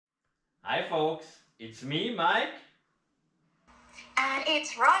Hi folks, it's me, Mike. And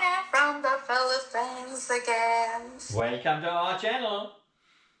it's Rona from the Philippines again. Welcome to our channel.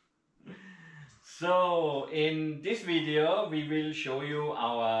 So, in this video, we will show you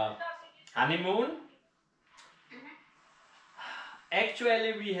our honeymoon.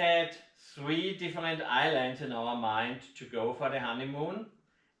 Actually, we had 3 different islands in our mind to go for the honeymoon.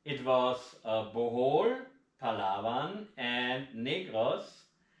 It was Bohol, Palawan and Negros.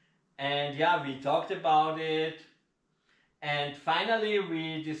 And yeah, we talked about it. And finally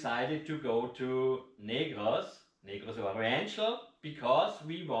we decided to go to Negros Oriental, because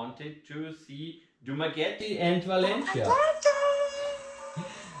we wanted to see Dumaguete and Valencia.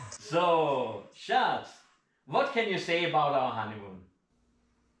 So, Schatz, what can you say about our honeymoon?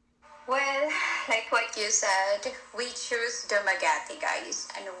 Well, like what you said, we chose Dumaguete, guys,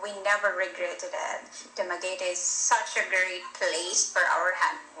 and we never regretted it. Dumaguete is such a great place for our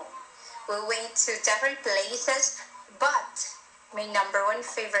honeymoon. We went to different places, but my #1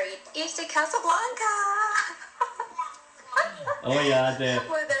 favorite is the Casablanca. Oh yeah,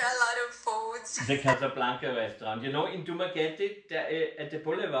 Well, there are a lot of foods. the Casablanca restaurant. You know, in Dumaguete, at the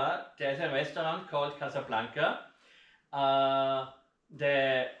boulevard, there's a restaurant called Casablanca.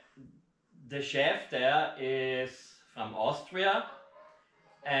 The chef there is from Austria,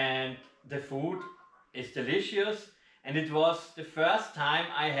 and the food is delicious. And it was the first time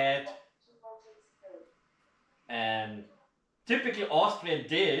I had a typical Austrian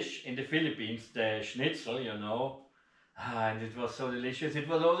dish in the Philippines, the schnitzel, you know. And it was so delicious. It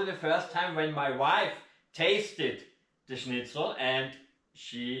was also the first time when my wife tasted the schnitzel and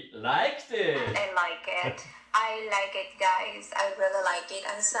she liked it. I like it. I like it, guys. I really like it.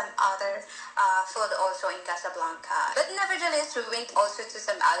 And some other food also in Casablanca. But nevertheless, we went also to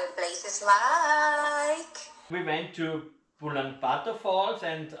some other places like... We went to Pulangbato Falls,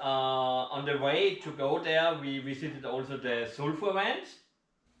 and on the way to go there, we visited also the Sulfur Vents.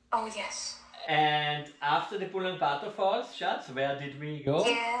 Oh, yes. And after the Pulangbato Falls, Schatz, where did we go?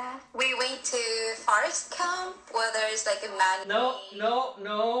 Yeah, we went to forest camp where there is like a man. No. Oh,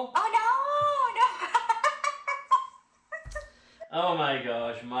 no. Oh my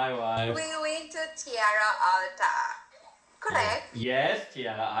gosh, my wife. We went to Tierra Alta. Correct? Yes,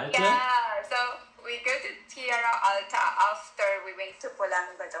 Tierra Alta. Yeah, so we go to Tierra Alta after we went to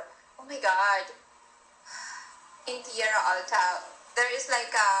Pulangbato. Oh my God. In Tierra Alta, there is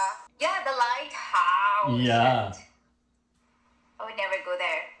like a... Yeah, the lighthouse. Yeah. I would never go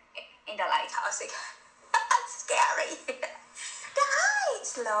there in the lighthouse again. It's scary. The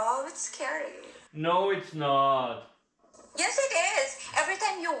heights, love. It's scary. No, it's not. Yes, it is. Every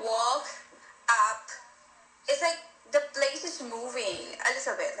time you walk up, it's like the place is moving a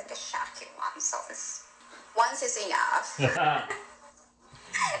little bit, like a shaky one. So once is enough.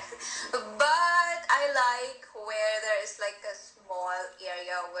 But I like where there is like a small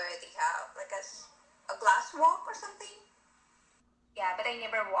area where they have like a glass walk or something. Yeah, but I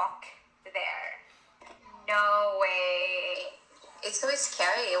never walk there. No way. It's so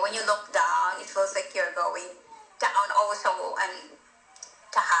scary. When you look down, it feels like you're going down also, and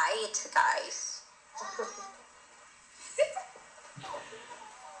to height, guys.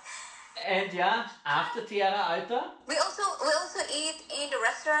 And yeah, after Tierra Alta? We also eat in the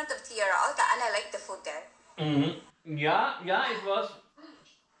restaurant of Tierra Alta, and I like the food there. Mm-hmm. Yeah, it was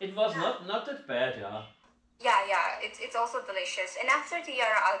not that bad, yeah. Yeah, it's also delicious. And after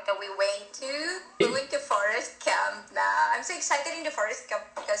Tierra Alta, we went to forest camp now. I'm so excited in the forest camp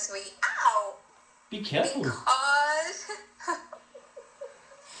because Be careful.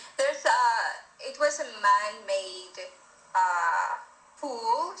 Because it was a man-made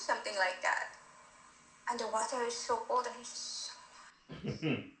pool, something like that. And the water is so cold and it's so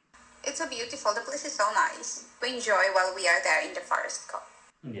nice. It's so beautiful. The place is so nice. We enjoy while we are there in the forest camp.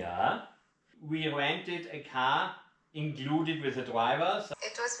 Yeah. We rented a car included with a driver. So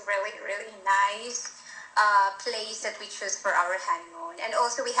it was really, really nice place that we chose for our honeymoon. And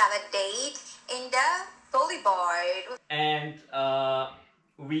also we have a date in the boulevard. And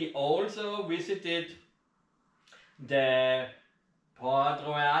we also visited the Port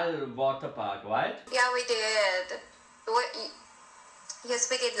Royal water park, right? Yeah, we did. Yes,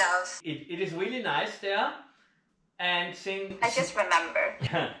 we did, love. It is really nice there. And since I just remember.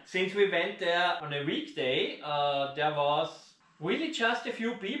 Since we went there on a weekday, there was really just a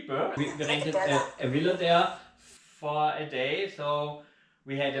few people. We rented a villa there for a day, so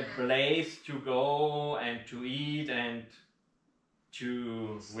we had a place to go and to eat and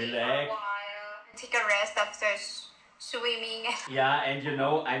to relax. Take a rest after swimming. Yeah, and you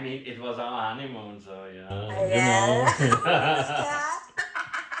know, I mean, it was our honeymoon, so yeah. Yeah. You know.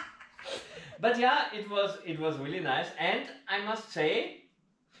 But yeah, it was really nice, and I must say,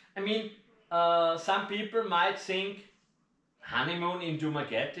 I mean, some people might think honeymoon in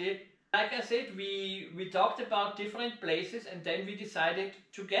Dumaguete. Like I said, we talked about different places, and then we decided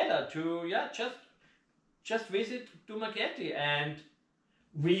together to just visit Dumaguete, and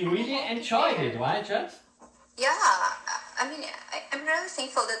we really enjoyed it, right, Jess? Yeah, I mean, I'm really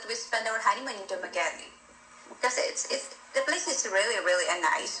thankful that we spent our honeymoon in Dumaguete because it's the place is really a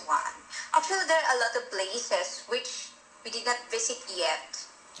nice one. Actually, there are a lot of places which we did not visit yet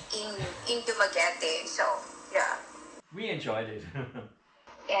in Dumaguete. So yeah, We enjoyed it.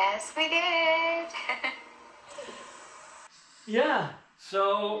 yes, we did. Yeah,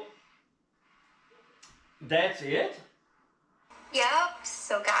 so that's it. Yep.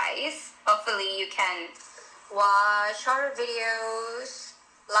 So guys, hopefully you can watch our videos,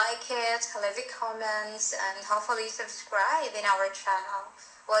 like it, leave your comments, and hopefully subscribe in our channel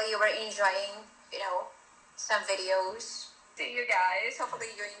while you were enjoying, some videos. See you guys. Hopefully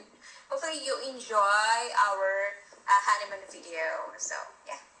you enjoy our honeymoon video. So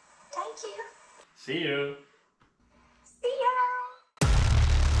yeah, thank you. See you. See ya.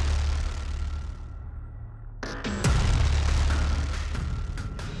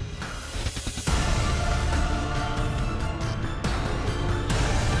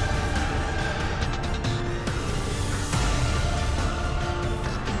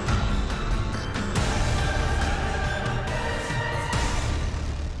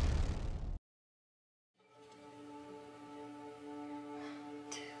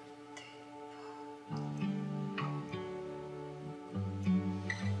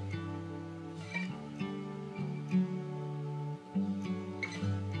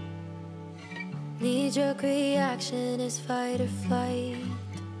 Knee-jerk reaction is fight or flight.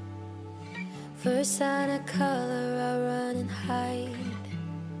 First sign of color, I run and hide.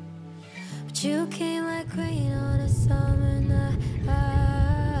 But you came like rain on a summer night,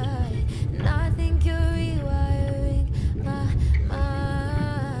 and I think you're rewiring my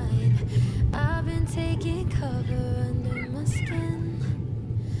mind. I've been taking cover under my skin,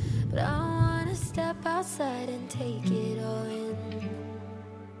 but I wanna step outside and take it all in.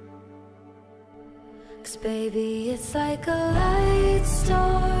 'Cause baby, it's like a light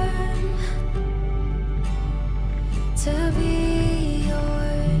storm to be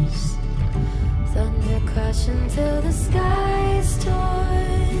yours. Thunder crashing till the sky's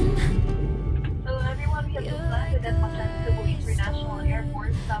torn. Hello everyone, we have just landed at Cebu International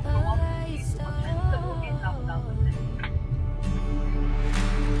Airport. Stop for welcome to Cebu in South South.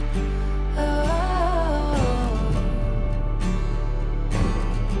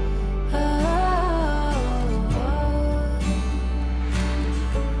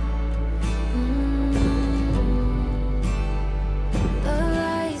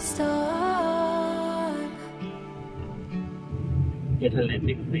 Get a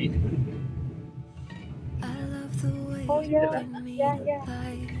landing, please. I love the way Oh, you yeah. bring me Yeah, to yeah.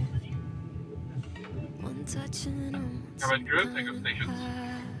 life. One touch and I'm Cabin crew, take up stations.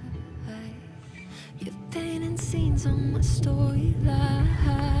 You're painting scenes on my storyline,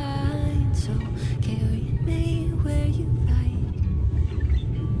 so carry me where you like.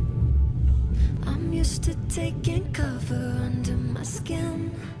 I'm used to taking cover under my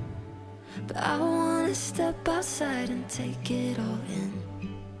skin, but I wanna step outside and take it all in.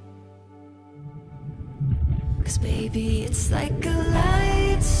 'Cause baby, it's like a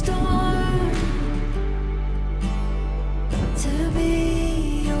light storm to be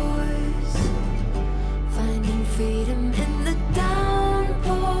yours. Finding freedom in the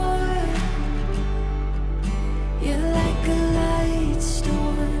downpour. You're like a light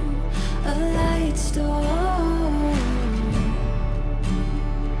storm, a light storm.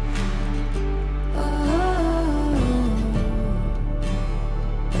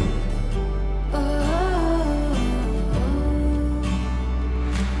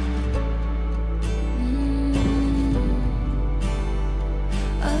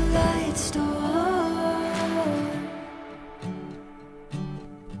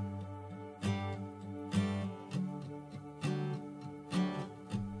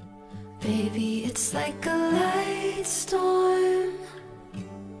 Baby, it's like a light storm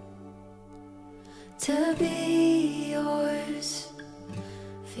to be yours.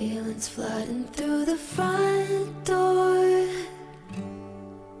 Feelings flooding through the front door.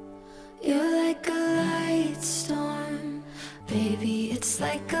 You're like a light storm. Baby, it's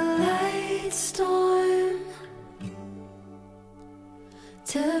like a light storm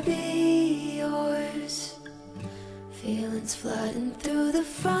to be yours. Feelings flooding through the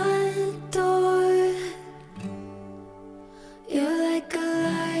front door. You're like a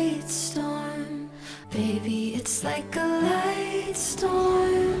light storm.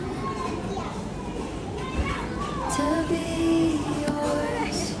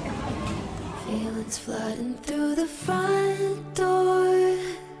 front door.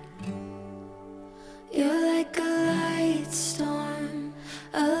 You're like a light storm,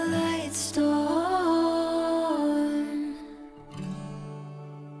 a light storm.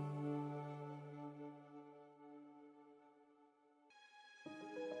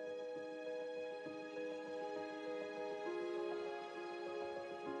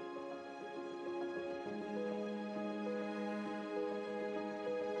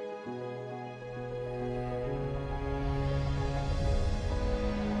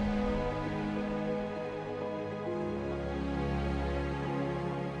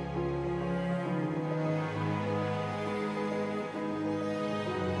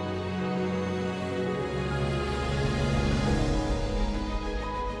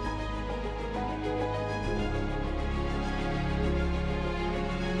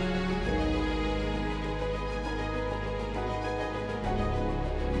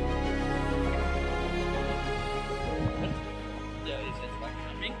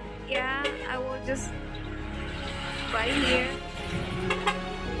 Yeah, I will just right here.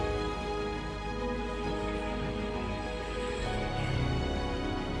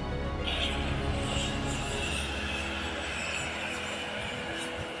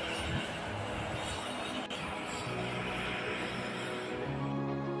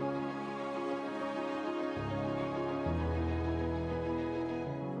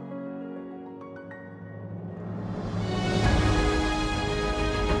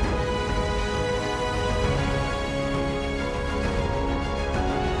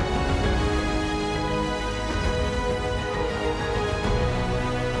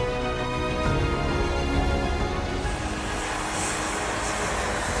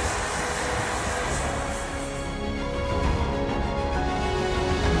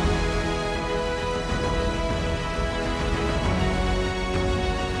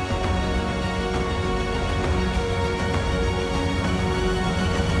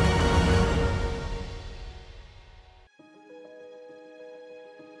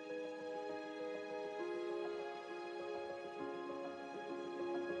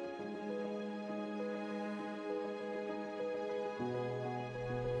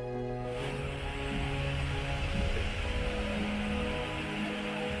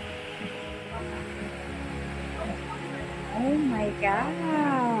 Oh my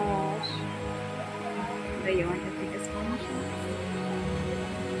gosh. Do you want to take a screenshot?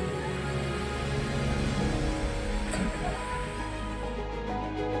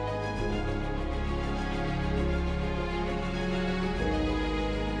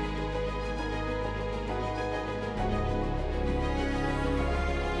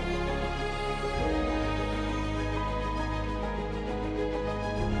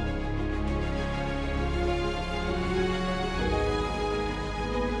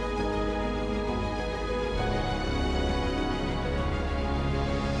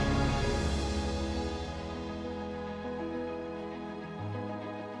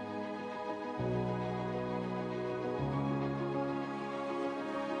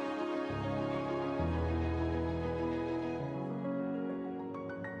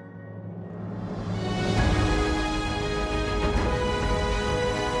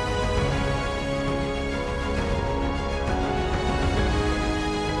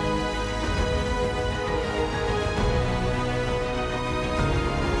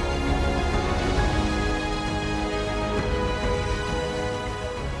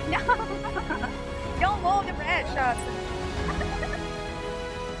 Don't move the precious.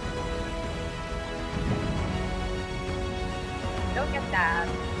 Look at that.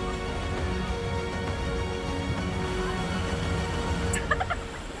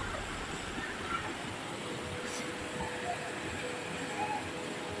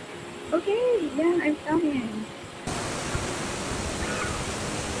 Okay, yeah, I'm coming.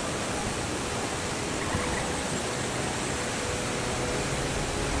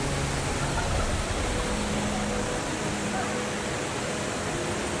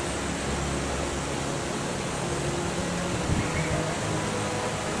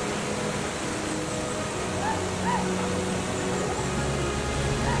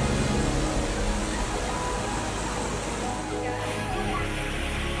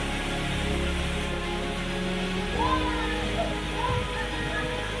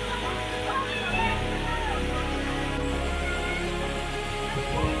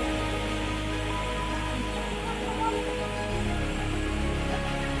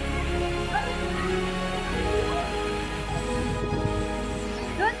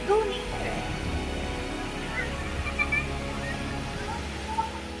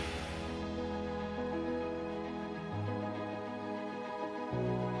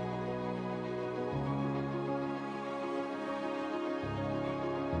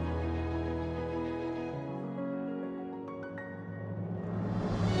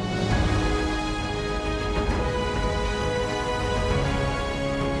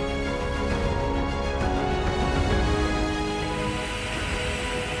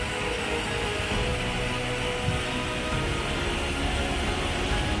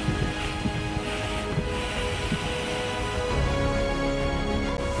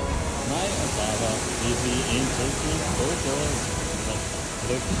 girl, but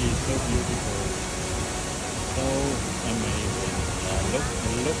look, she's so beautiful, so amazing.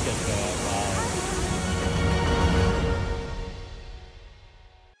 Look at her, wow.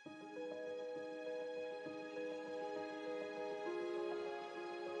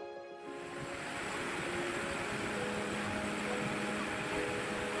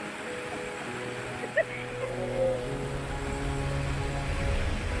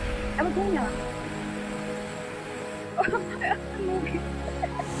 I'm going now. I'm moving.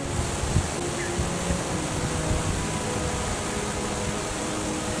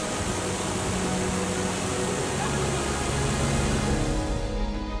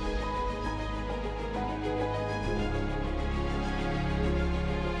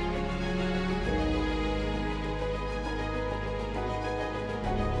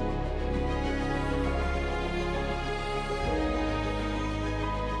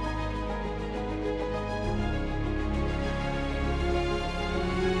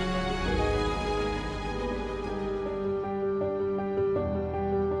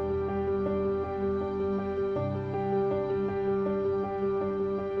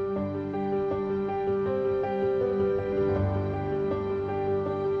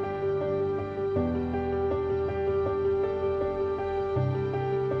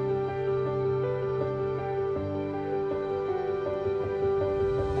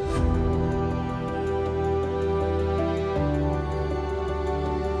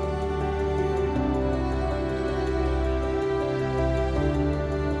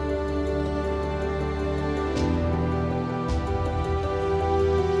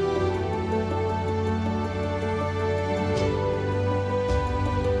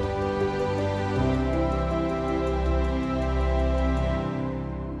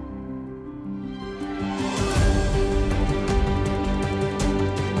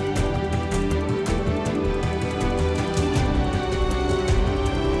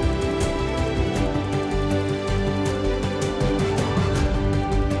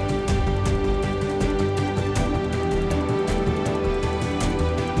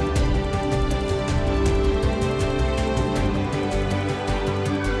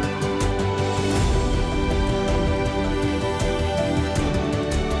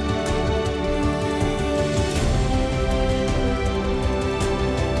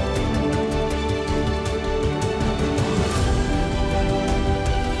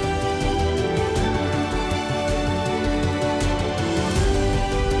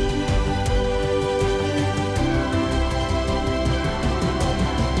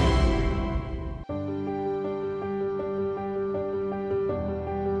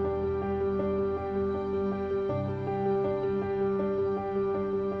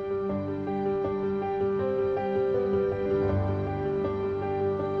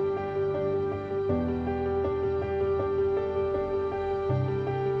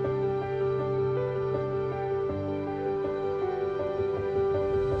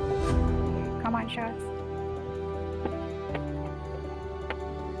 Shots.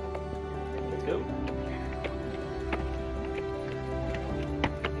 Let's go.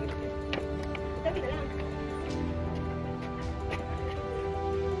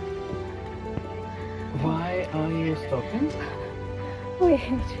 Why are you stopping? Wait.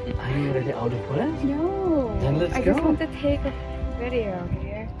 Are you already out of breath? No. Then let's I go. just want to take a video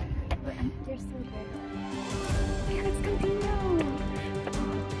here. You're so good. Okay, let's continue.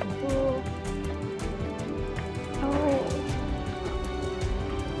 Oh.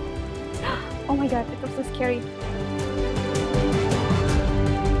 Oh my god, it was so scary.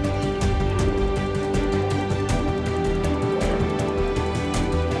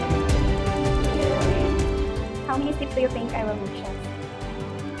 How many steps do you think I will reach?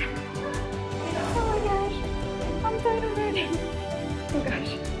 Oh my gosh, I'm tired already. Oh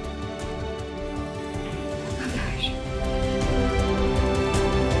gosh. Oh gosh.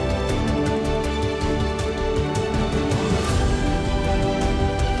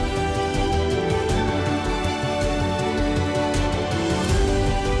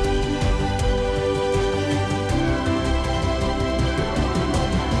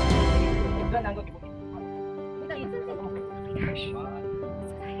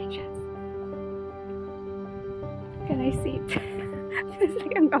 Can I see it? Feels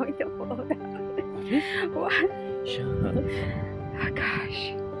like I'm going to fall down. What? Sure. Oh gosh.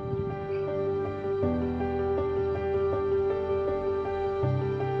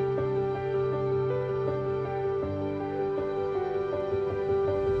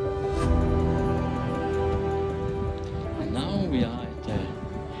 And now we are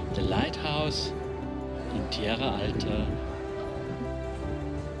at the lighthouse in Tierra Alta.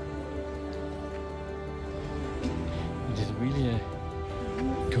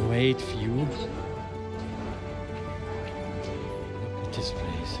 great view. Look at this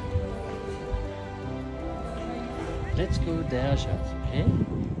place. Let's go there, Schatz, okay?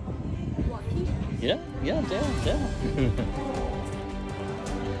 Yeah, there.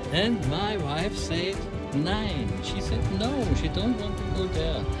 And my wife said 9. She said no, she don't want to go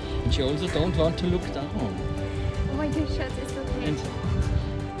there. And she also don't want to look down. Oh my gosh, Schatz, it's okay. And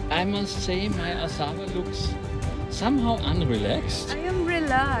I must say my Asava looks somehow unrelaxed. I am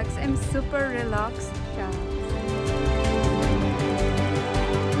relaxed. I'm super relaxed, Schatz.